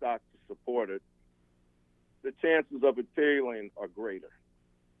housing stock to support it, the chances of it failing are greater.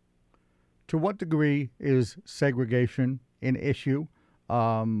 To what degree is segregation an issue?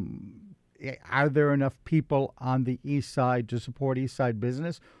 Are there enough people on the east side to support east side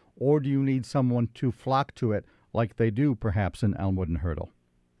business, or do you need someone to flock to it like they do perhaps in Elmwood and Hurdle?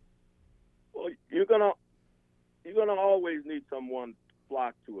 Well, you're gonna always need someone to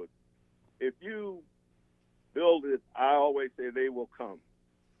flock to it. If you build it, I always say they will come.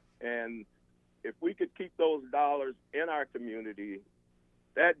 And if we could keep those dollars in our community,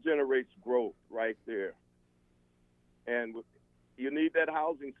 that generates growth right there. And you need that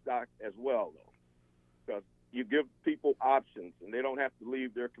housing stock as well, though, because you give people options, and they don't have to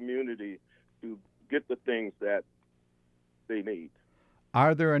leave their community to get the things that they need.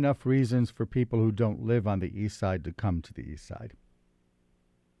 Are there enough reasons for people who don't live on the east side to come to the east side?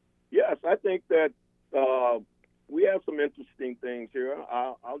 Yes, I think that we have some interesting things here.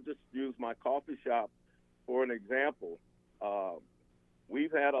 I'll just use my coffee shop for an example.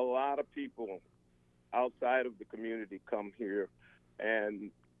 We've had a lot of people outside of the community come here, and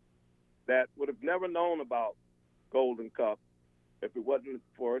that would have never known about Golden Cup if it wasn't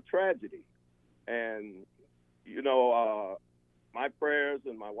for a tragedy. And, you know, my prayers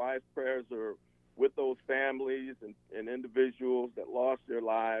and my wife's prayers are with those families and individuals that lost their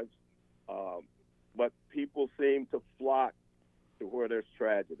lives. But people seem to flock to where there's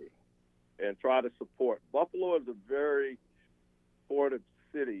tragedy and try to support. Buffalo is a very supportive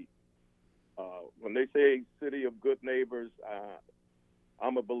city. When they say city of good neighbors,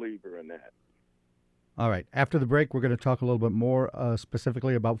 I'm a believer in that. All right. After the break, we're going to talk a little bit more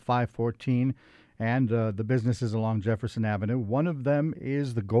specifically about 514 and the businesses along Jefferson Avenue. One of them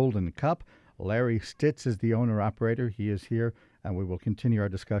is the Golden Cup. Larry Stitts is the owner-operator. He is here, and we will continue our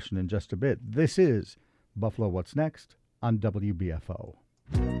discussion in just a bit. This is Buffalo What's Next on WBFO.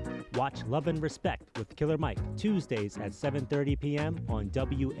 Watch Love and Respect with Killer Mike Tuesdays at 7:30 p.m. on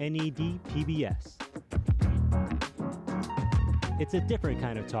WNED PBS. It's a different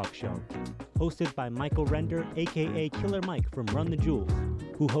kind of talk show, hosted by Michael Render, a.k.a. Killer Mike from Run the Jewels,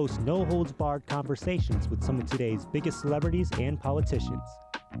 who hosts no-holds-barred conversations with some of today's biggest celebrities and politicians.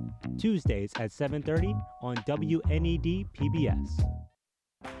 Tuesdays at 7:30 on WNED PBS.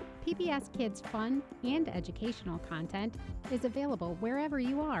 PBS Kids fun and educational content is available wherever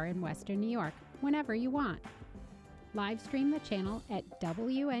you are in Western New York, whenever you want. Live stream the channel at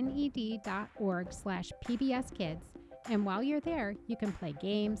WNED.org/PBSKids, and while you're there, you can play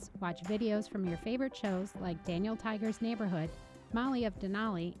games, watch videos from your favorite shows like Daniel Tiger's Neighborhood, Molly of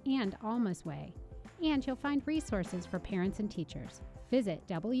Denali, and Alma's Way. And you'll find resources for parents and teachers. Visit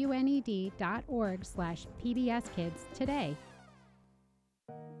WNED.org/PBSKids today.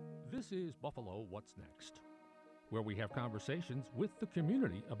 This is Buffalo What's Next, where we have conversations with the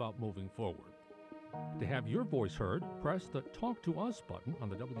community about moving forward. To have your voice heard, press the Talk to Us button on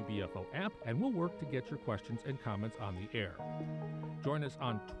the WBFO app, and we'll work to get your questions and comments on the air. Join us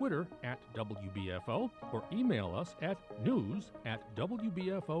on Twitter at WBFO or email us at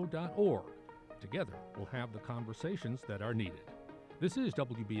news@WBFO.org. Together, we'll have the conversations that are needed. This is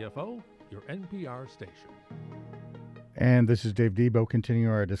WBFO, your NPR station. And this is Dave Debo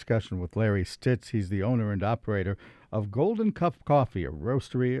continuing our discussion with Larry Stitts. He's the owner and operator of Golden Cup Coffee, a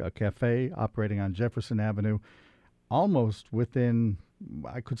roastery, a cafe operating on Jefferson Avenue, almost within,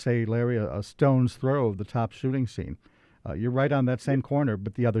 I could say, Larry, a stone's throw of the top shooting scene. You're right on that same corner,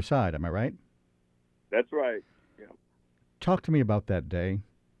 but the other side. Am I right? That's right. Yeah. Talk to me about that day.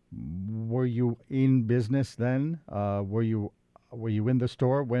 Were you in business then? Were you in the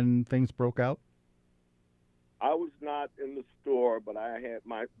store when things broke out? I was not in the store, but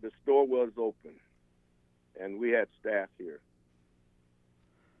the store was open, and we had staff here.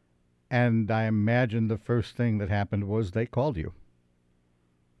 And I imagine the first thing that happened was they called you.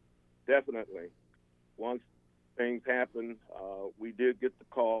 Definitely. Once things happened, we did get the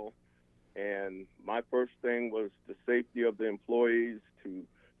call, and my first thing was the safety of the employees, to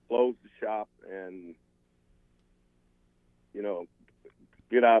close the shop and, you know,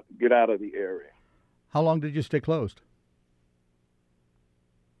 get out of the area. How long did you stay closed?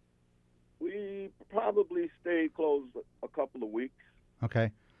 We probably stayed closed a couple of weeks.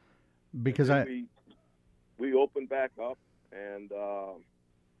 Okay. Because we opened back up, and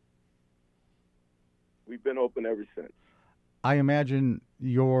we've been open ever since. I imagine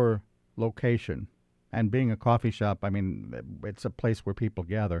your location and being a coffee shop, I mean, it's a place where people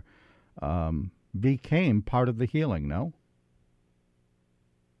gather, became part of the healing, no?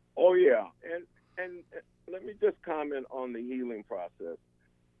 Oh, yeah. And let me just comment on the healing process.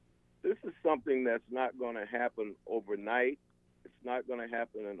 This is something that's not going to happen overnight. It's not going to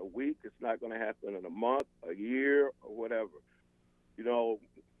happen in a week. It's not going to happen in a month, a year, or whatever. You know,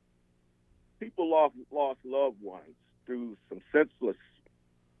 people lost loved ones through some senseless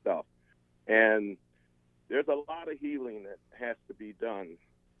stuff. And there's a lot of healing that has to be done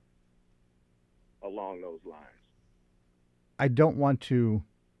along those lines. I don't want to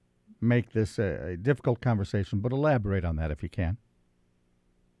make this a difficult conversation, but elaborate on that if you can.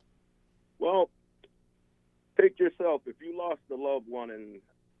 Well, take yourself. If you lost a loved one in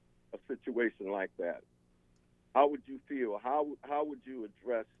a situation like that, how would you feel? How would you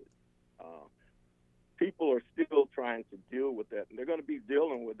address it? People are still trying to deal with that, and they're going to be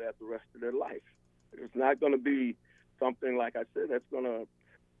dealing with that the rest of their life. It's not going to be something, like I said, that's going to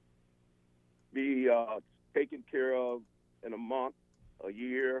be taken care of in a month, a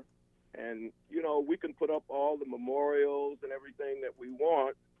year. And, you know, we can put up all the memorials and everything that we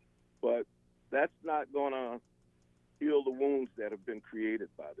want, but that's not going to heal the wounds that have been created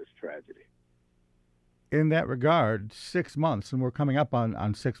by this tragedy. In that regard, 6 months, and we're coming up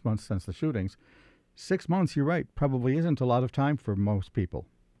on 6 months since the shootings, 6 months, you're right, probably isn't a lot of time for most people.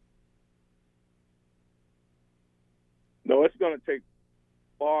 No, it's going to take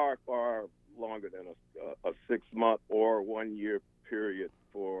far, far longer than a 6 month or 1 year period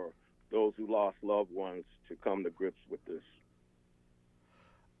for those who lost loved ones to come to grips with this.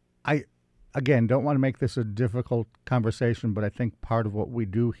 I, again, don't want to make this a difficult conversation, but I think part of what we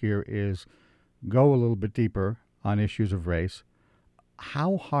do here is go a little bit deeper on issues of race.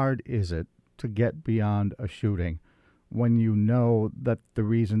 How hard is it to get beyond a shooting when you know that the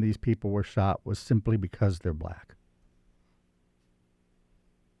reason these people were shot was simply because they're black?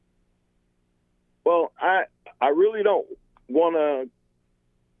 Well, I really don't want to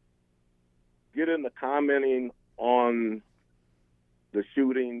get into commenting on the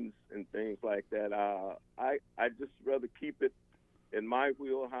shootings and things like that. I just rather keep it in my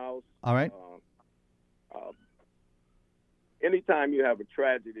wheelhouse. All right. Anytime you have a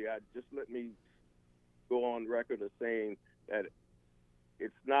tragedy, just let me go on record as saying that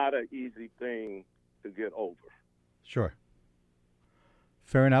it's not an easy thing to get over. Sure.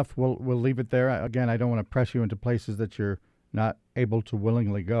 Fair enough. We'll leave it there. Again, I don't want to press you into places that you're not able to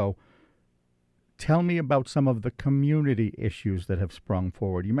willingly go. Tell me about some of the community issues that have sprung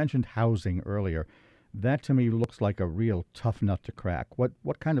forward. You mentioned housing earlier. That to me looks like a real tough nut to crack.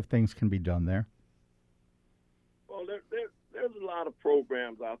 What kind of things can be done there? Well, there's a lot of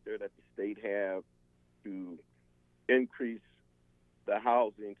programs out there that the state have to increase the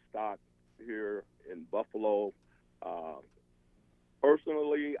housing stock here in Buffalo.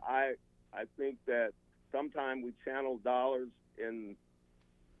 Personally, I think that sometimes we channel dollars in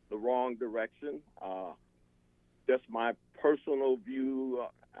the wrong direction. Just my personal view,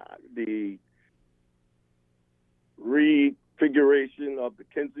 the refiguration of the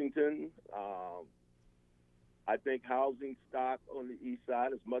Kensington, I think housing stock on the east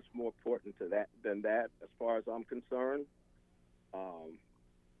side is much more important than that as far as I'm concerned.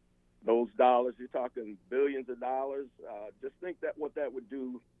 Those dollars, you're talking billions of dollars. Just think that what that would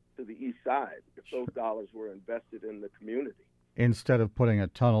do to the east side if those dollars were invested in the community. Instead of putting a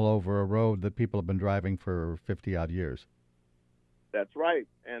tunnel over a road that people have been driving for 50-odd years. That's right,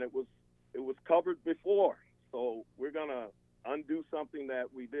 and it was covered before. So we're going to undo something that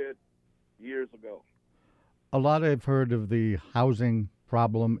we did years ago. A lot I've heard of the housing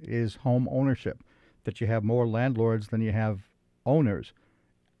problem is home ownership, that you have more landlords than you have owners.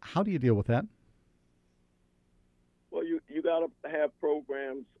 How do you deal with that? Well, you got to have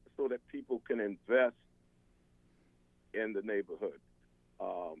programs so that people can invest in the neighborhood.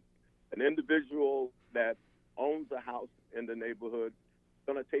 An individual that owns a house in the neighborhood is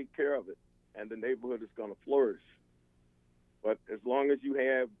going to take care of it, and the neighborhood is going to flourish. But as long as you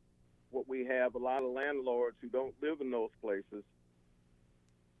have what we have, a lot of landlords who don't live in those places,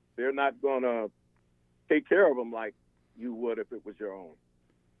 they're not going to take care of them like you would if it was your own.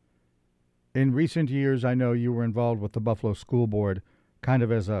 In recent years, I know you were involved with the Buffalo School Board kind of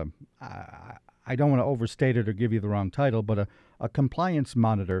as I don't want to overstate it or give you the wrong title, but a compliance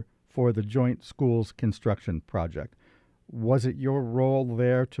monitor for the Joint Schools Construction Project. Was it your role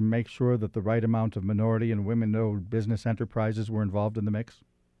there to make sure that the right amount of minority and women-owned business enterprises were involved in the mix?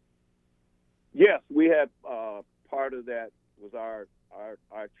 Yes, we had part of that was our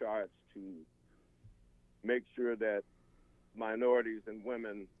charge to make sure that minorities and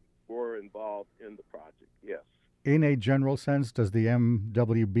women were involved in the project, yes. In a general sense, does the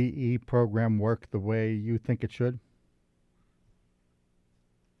MWBE program work the way you think it should?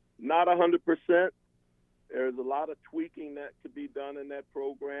 Not 100%. There's a lot of tweaking that could be done in that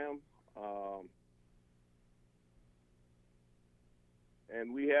program.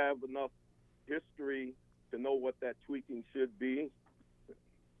 And we have enough history to know what that tweaking should be.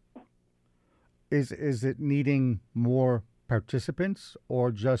 Is it needing more participants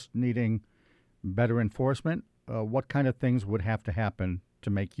or just needing better enforcement? What kind of things would have to happen to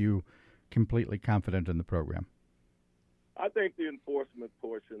make you completely confident in the program? I think the enforcement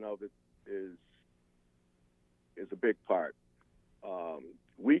portion of it is a big part.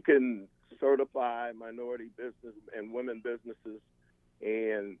 We can certify minority business and women businesses,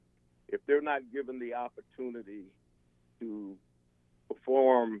 and if they're not given the opportunity to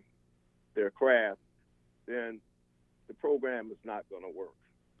perform their craft, then the program is not going to work.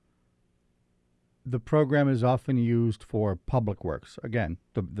 The program is often used for public works. Again,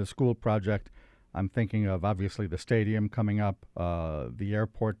 the school project, I'm thinking of, obviously, the stadium coming up, the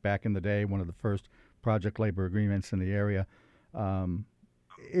airport back in the day, one of the first project labor agreements in the area.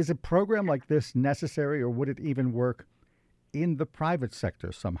 Is a program like this necessary, or would it even work in the private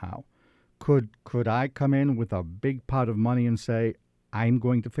sector somehow? Could I come in with a big pot of money and say, I'm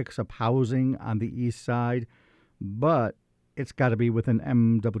going to fix up housing on the east side, but it's got to be with an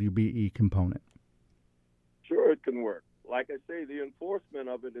MWBE component? Sure, it can work. Like I say, the enforcement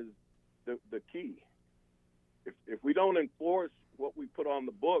of it is the key. If we don't enforce what we put on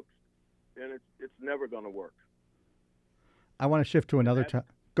the books, then it's never going to work. I want to shift to another time.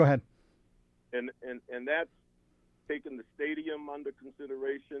 Go ahead. And that's taking the stadium under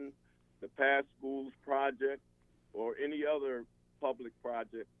consideration, the past schools project, or any other public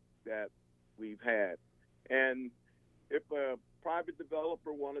project that we've had. And if a private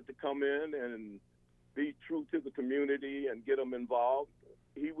developer wanted to come in and be true to the community and get them involved,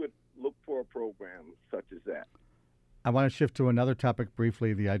 he would look for a program such as that. I want to shift to another topic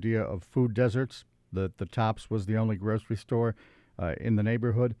briefly, the idea of food deserts. The Tops was the only grocery store in the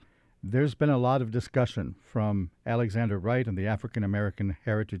neighborhood. There's been a lot of discussion from Alexander Wright and the African American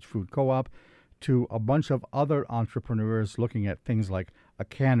Heritage Food Co-op to a bunch of other entrepreneurs looking at things like a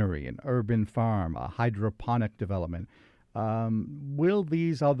cannery, an urban farm, a hydroponic development. Will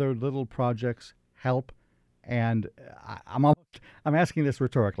these other little projects help? And I'm asking this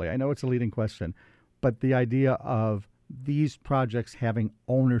rhetorically. I know it's a leading question, but the idea of these projects having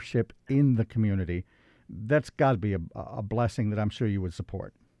ownership in the community, that's got to be a blessing that I'm sure you would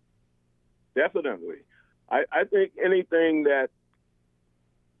support. Definitely. I think anything that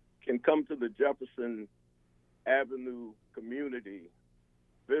can come to the Jefferson Avenue community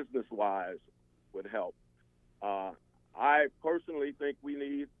business-wise would help. I personally think we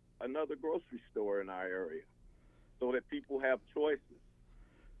need another grocery store in our area so that people have choices.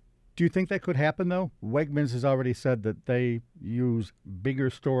 Do you think that could happen, though? Wegmans has already said that they use bigger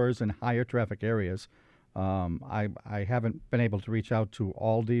stores in higher traffic areas. I haven't been able to reach out to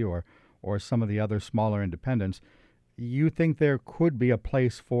Aldi or some of the other smaller independents. You think there could be a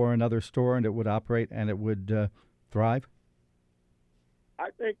place for another store and it would operate and it would thrive? I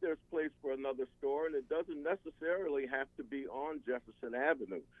think there's place for another store, and it doesn't necessarily have to be on Jefferson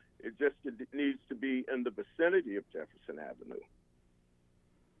Avenue. It just needs to be in the vicinity of Jefferson Avenue.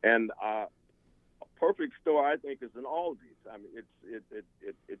 And a perfect store, I think, is an Aldi's. I mean,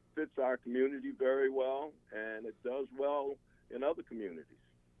 it fits our community very well, and it does well in other communities.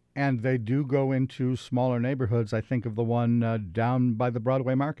 And they do go into smaller neighborhoods. I think of the one down by the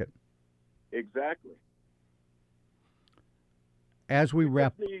Broadway Market. Exactly. As we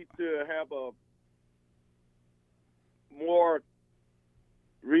wrap, we need to have more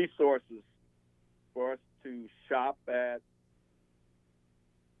resources for us to shop at,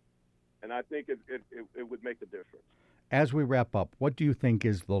 and I think it would make a difference. As we wrap up, what do you think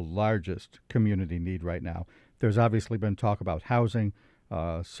is the largest community need right now? There's obviously been talk about housing,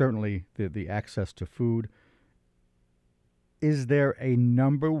 certainly the access to food. Is there a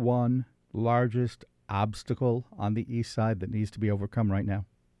number one largest obstacle on the east side that needs to be overcome right now?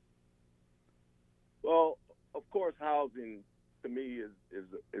 Well, of course, housing to me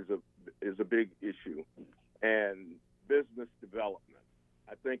is a big issue, and business development.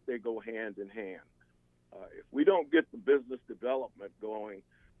 I think they go hand in hand. If we don't get the business development going,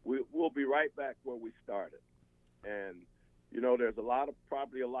 we'll be right back where we started. And there's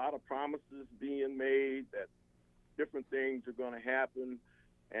probably a lot of promises being made that different things are going to happen,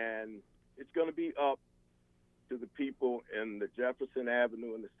 and it's going to be up to the people in the Jefferson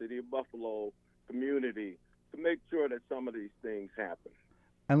Avenue and the City of Buffalo community to make sure that some of these things happen.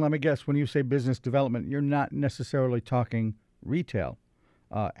 And let me guess, when you say business development, you're not necessarily talking retail.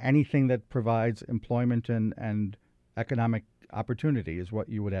 Anything that provides employment and economic opportunity is what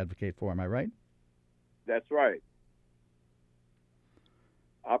you would advocate for. Am I right? That's right.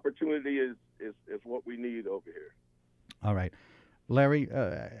 Opportunity is what we need over here. All right. Larry,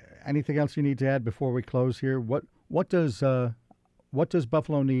 anything else you need to add before we close here? What does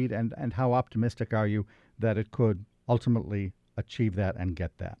Buffalo need, and how optimistic are you that it could ultimately achieve that and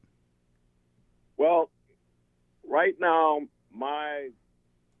get that? Well, right now, my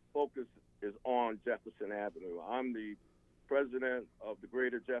focus is on Jefferson Avenue. I'm the president of the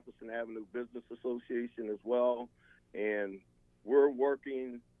Greater Jefferson Avenue Business Association as well, and we're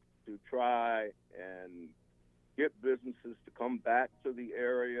working to try and get businesses to come back to the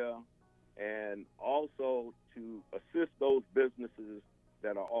area and also to assist those businesses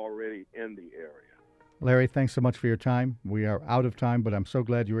that are already in the area. Larry, thanks so much for your time. We are out of time, but I'm so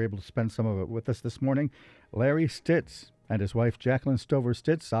glad you were able to spend some of it with us this morning. Larry Stitts, and his wife Jacqueline Stover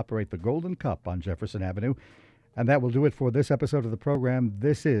Stitts operate the Golden Cup on Jefferson Avenue. And that will do it for this episode of the program.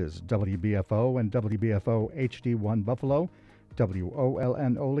 This is WBFO and WBFO HD1 Buffalo,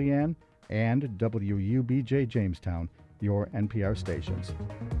 WOLN Olean, and WUBJ Jamestown, your NPR stations.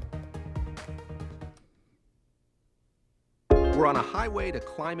 We're on a highway to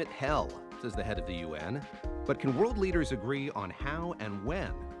climate hell, says the head of the UN. But can world leaders agree on how and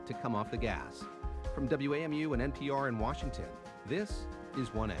when to come off the gas? From WAMU and NPR in Washington, this is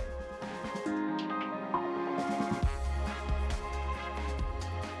 1A.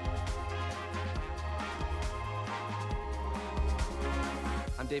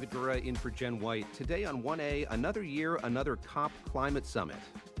 I'm David Gura in for Jen White. Today on 1A, another year, another COP climate summit.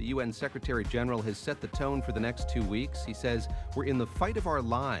 The UN Secretary General has set the tone for the next 2 weeks. He says, we're in the fight of our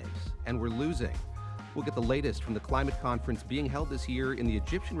lives, and we're losing. We'll get the latest from the climate conference being held this year in the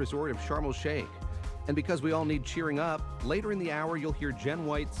Egyptian resort of Sharm el-Sheikh. And because we all need cheering up, later in the hour you'll hear Jen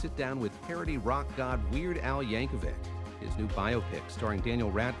White sit down with parody rock god Weird Al Yankovic. His new biopic starring Daniel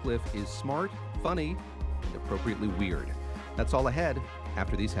Radcliffe is smart, funny, and appropriately weird. That's all ahead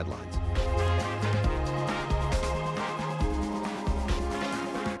after these headlines.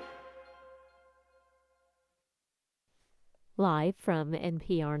 Live from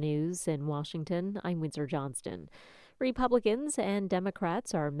NPR News in Washington, I'm Windsor Johnston. Republicans and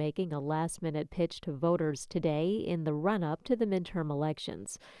Democrats are making a last-minute pitch to voters today in the run-up to the midterm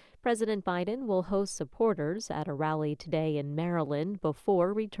elections. President Biden will host supporters at a rally today in Maryland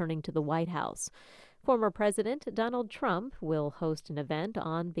before returning to the White House. Former President Donald Trump will host an event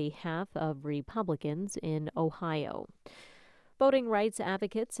on behalf of Republicans in Ohio. Voting rights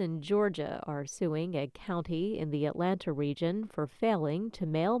advocates in Georgia are suing a county in the Atlanta region for failing to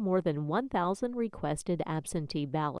mail more than 1,000 requested absentee ballots.